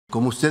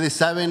Como ustedes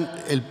saben,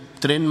 el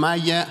Tren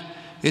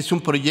Maya es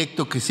un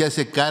proyecto que se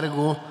hace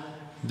cargo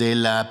de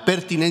la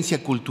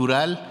pertinencia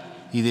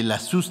cultural y de la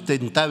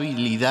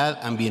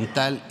sustentabilidad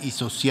ambiental y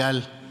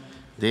social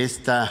de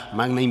esta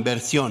magna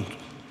inversión.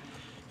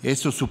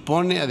 Eso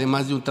supone,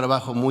 además de un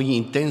trabajo muy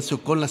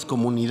intenso con las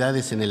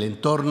comunidades en el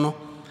entorno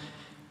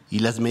y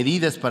las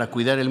medidas para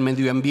cuidar el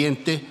medio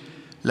ambiente,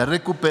 la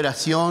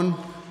recuperación,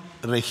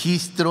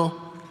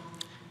 registro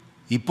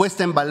y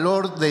puesta en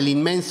valor del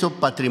inmenso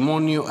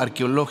patrimonio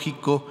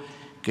arqueológico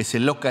que se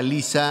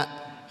localiza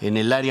en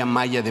el área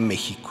maya de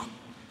México.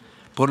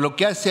 Por lo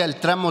que hace al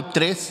tramo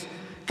 3,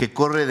 que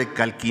corre de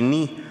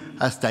Calquiní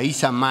hasta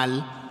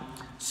Izamal,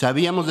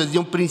 sabíamos desde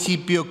un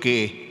principio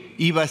que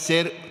iba a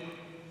ser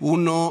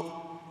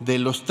uno de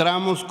los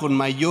tramos con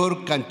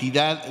mayor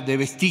cantidad de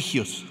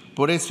vestigios.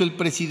 Por eso el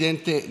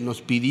presidente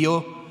nos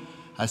pidió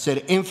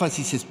hacer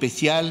énfasis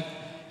especial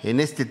en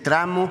este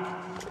tramo,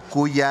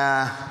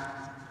 cuya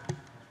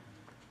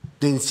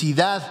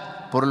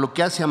densidad, por lo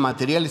que hace a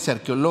materiales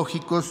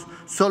arqueológicos,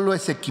 solo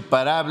es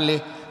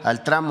equiparable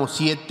al tramo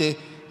 7,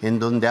 en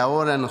donde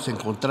ahora nos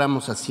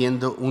encontramos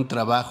haciendo un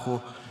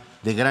trabajo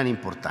de gran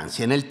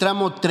importancia. En el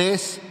tramo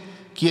 3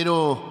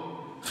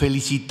 quiero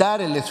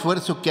felicitar el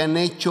esfuerzo que han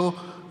hecho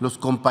los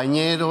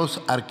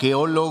compañeros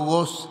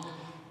arqueólogos,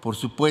 por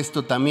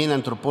supuesto también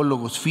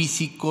antropólogos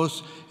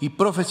físicos y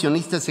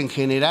profesionistas en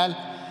general,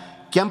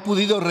 que han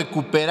podido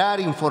recuperar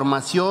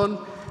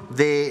información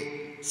de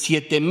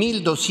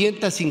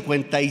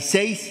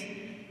 7,256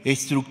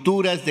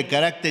 estructuras de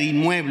carácter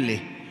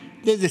inmueble,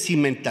 desde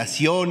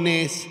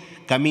cimentaciones,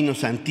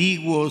 caminos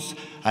antiguos,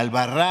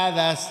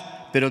 albarradas,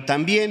 pero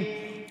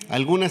también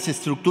algunas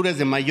estructuras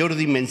de mayor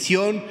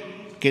dimensión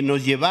que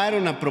nos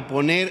llevaron a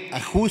proponer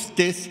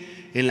ajustes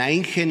en la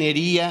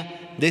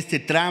ingeniería de este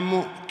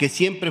tramo, que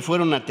siempre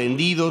fueron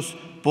atendidos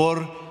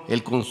por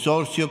el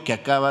consorcio que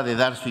acaba de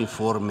dar su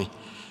informe.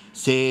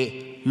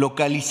 Se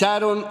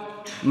localizaron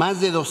más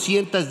de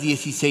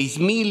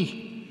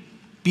 216,000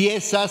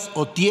 piezas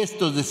o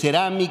tiestos de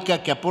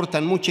cerámica que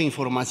aportan mucha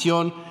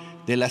información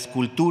de las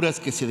culturas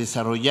que se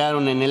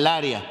desarrollaron en el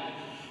área.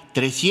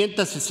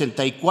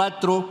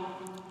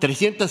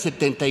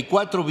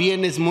 374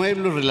 bienes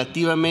muebles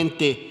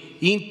relativamente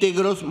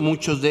íntegros,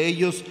 muchos de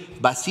ellos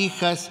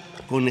vasijas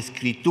con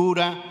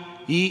escritura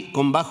y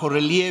con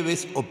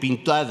bajorrelieves o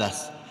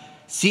pintadas,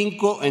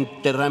 5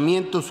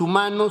 enterramientos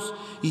humanos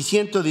y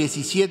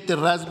 117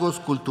 rasgos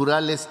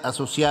culturales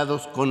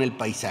asociados con el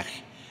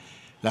paisaje.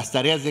 Las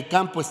tareas de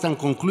campo están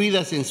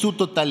concluidas en su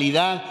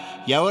totalidad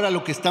y ahora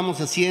lo que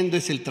estamos haciendo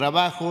es el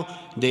trabajo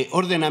de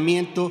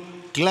ordenamiento,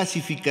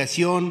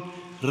 clasificación,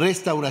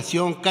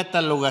 restauración,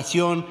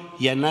 catalogación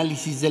y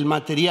análisis del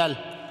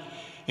material.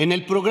 En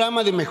el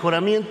programa de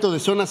mejoramiento de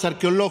zonas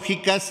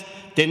arqueológicas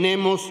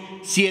tenemos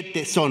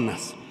 7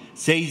 zonas.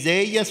 6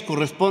 de ellas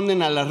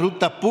corresponden a la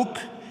ruta PUC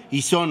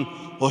y son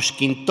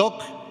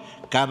Oxquintoc,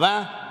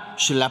 Cabá,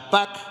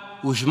 Xlapac,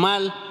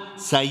 Uxmal,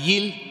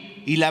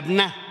 Sayil y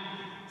Labná.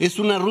 Es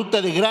una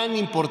ruta de gran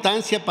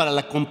importancia para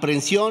la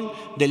comprensión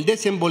del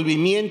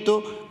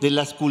desenvolvimiento de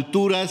las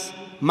culturas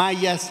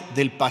mayas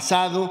del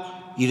pasado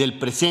y del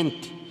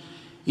presente.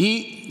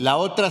 Y la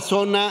otra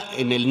zona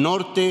en el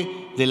norte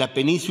de la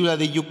península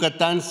de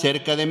Yucatán,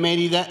 cerca de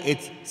Mérida,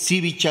 es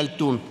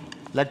Civichaltún.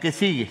 La que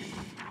sigue.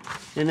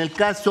 En el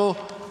caso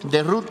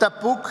de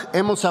Ruta PUC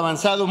hemos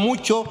avanzado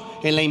mucho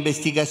en la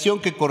investigación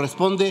que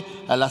corresponde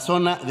a la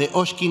zona de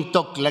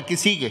Oxquintoc, la que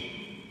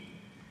sigue.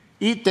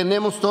 Y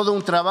tenemos todo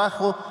un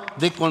trabajo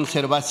de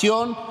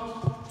conservación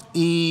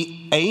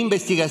e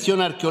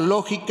investigación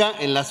arqueológica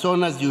en las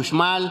zonas de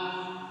Uxmal,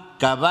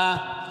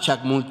 Cabá,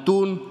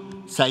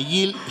 Chacmultún,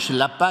 Sayil,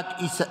 Xlapac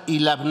y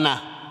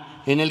Labná.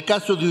 En el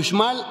caso de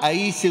Uxmal,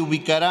 ahí se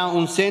ubicará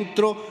un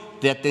centro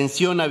de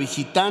atención a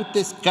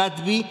visitantes,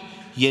 CATVI,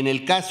 y en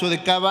el caso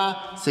de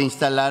Cabá se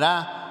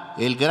instalará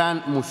el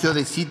gran museo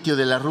de sitio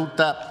de la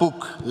ruta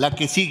PUC, la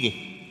que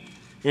sigue.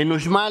 En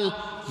Uxmal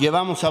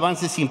llevamos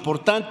avances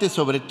importantes,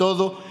 sobre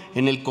todo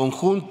en el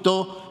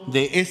conjunto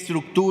de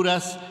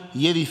estructuras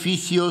y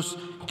edificios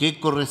que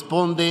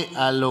corresponde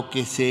a lo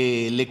que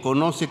se le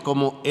conoce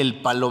como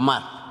el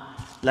Palomar.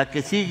 La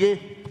que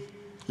sigue,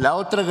 la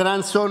otra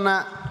gran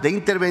zona de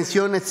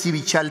intervención es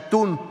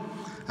Civichaltún.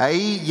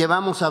 Ahí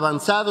llevamos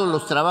avanzado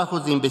los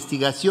trabajos de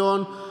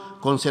investigación,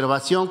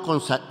 conservación,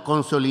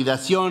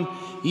 consolidación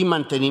y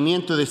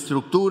mantenimiento de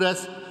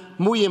estructuras,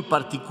 muy en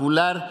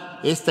particular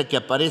esta que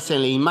aparece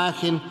en la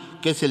imagen,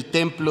 que es el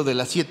Templo de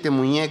las 7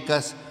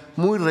 Muñecas,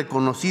 muy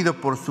reconocido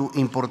por su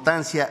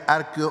importancia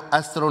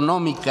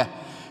arqueoastronómica.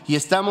 Y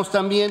estamos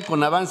también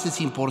con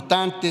avances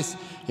importantes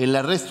en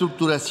la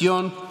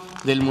reestructuración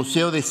del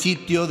Museo de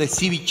Sitio de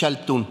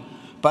Civichaltún.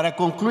 Para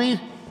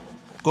concluir,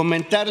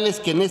 comentarles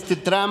que en este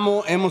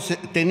tramo hemos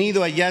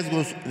tenido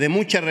hallazgos de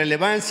mucha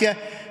relevancia.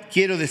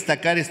 Quiero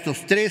destacar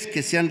estos 3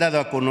 que se han dado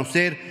a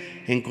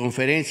conocer en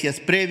conferencias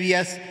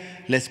previas: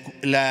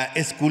 la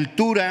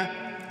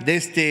escultura de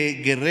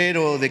este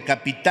guerrero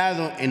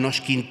decapitado en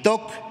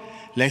Oxquintoc,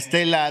 la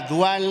estela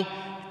dual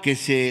que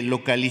se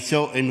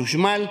localizó en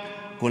Uxmal,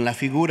 con la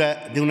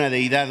figura de una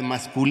deidad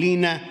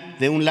masculina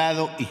de un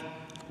lado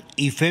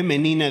y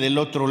femenina del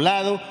otro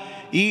lado.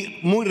 Y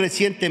muy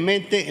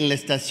recientemente en la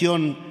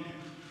estación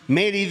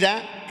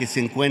Mérida, que se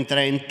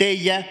encuentra en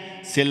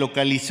Tella, se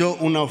localizó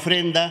una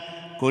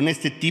ofrenda con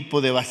este tipo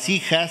de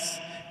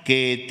vasijas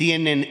que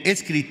tienen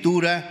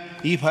escritura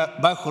y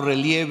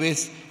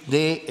bajorrelieves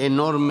de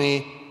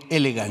enorme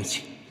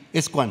elegancia.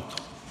 Es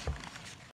cuanto.